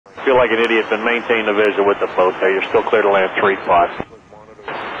Feel like an idiot, then maintain the visual with the boat there. You're still clear to land 3 spots.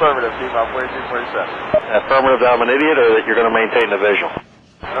 Affirmative, T-Bob, 4247. Affirmative, I'm an idiot, or that you're going to maintain the visual?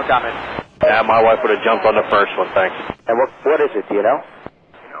 No comment. Yeah, my wife would have jumped on the first one, thanks. And what is it, do you know?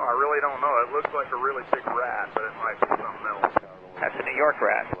 You know, I really don't know. It looks like a really big rat, but it might be something else. That's a New York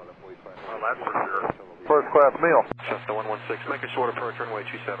rat. Well, that's for sure. First class meal. Just the 116. Make a short approach, runway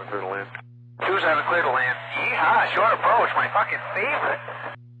 27, clear to land. 27, clear to land. Yeehaw, short approach, my fucking favorite.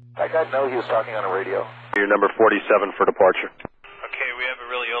 That guy know he was talking on the radio. You're number 47 for departure. Okay, we have a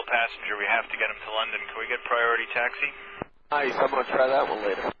really ill passenger. We have to get him to London. Can we get priority taxi? Nice, I'm going to try that one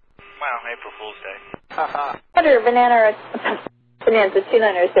later. Wow, April Fool's Day. Haha. Bonanza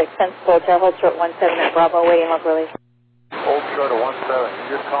 296, Pensacola Hotel, hold short 17 at Bravo, waiting local release. Hold short of 17.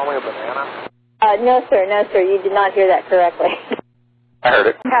 You just call me a banana? No sir, you did not hear that correctly. I heard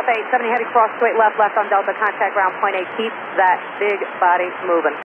it. Cafe 70 heading cross straight left on Delta, contact ground point 8, keep that big body moving.